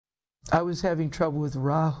I was having trouble with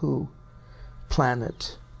Rahu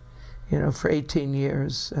planet, you know, for 18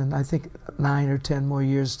 years, and I think 9 or 10 more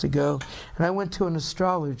years to go. And I went to an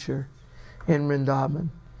astrologer in Vrindavan,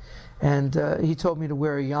 and he told me to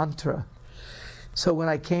wear a yantra. So when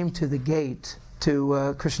I came to the gate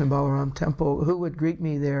to Krishna Balaram temple, who would greet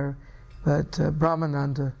me there but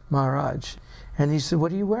Brahmananda Maharaj? And he said,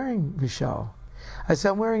 "What are you wearing, Vishal?" I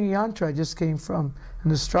said, "I'm wearing a yantra. I just came from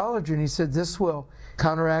an astrologer." And he said, "This will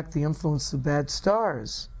counteract the influence of bad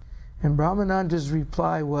stars." And Brahmananda's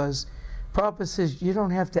reply was, "Prabhupada says you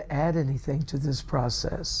don't have to add anything to this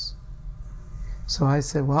process." So I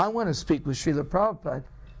said, "Well, I want to speak with Srila Prabhupada."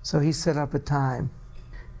 So he set up a time.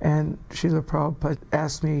 And Srila Prabhupada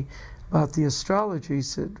asked me about the astrology. He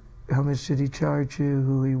said, "How much did he charge you,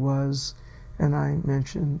 who he was?" And I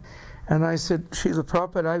mentioned, and I said, "Srila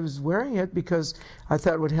Prabhupada, I was wearing it because I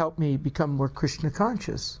thought it would help me become more Krishna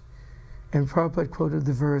conscious." And Prabhupada quoted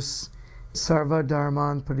the verse, Sarva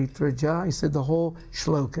Dharman Paritraja. He said the whole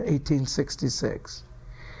shloka, 1866.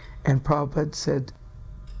 And Prabhupada said,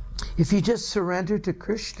 if you just surrender to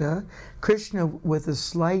Krishna, Krishna with a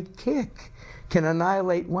slight kick can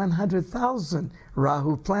annihilate 100,000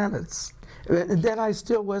 Rahu planets. And then I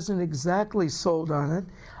still wasn't exactly sold on it.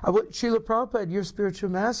 Srila Prabhupada, your spiritual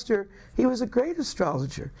master, he was a great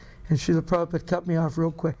astrologer. And Srila Prabhupada cut me off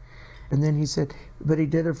real quick. And then he said, but he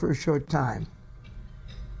did it for a short time.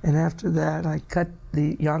 And after that, I cut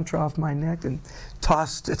the yantra off my neck and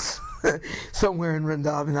tossed it somewhere in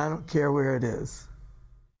Vrindavan. I don't care where it is.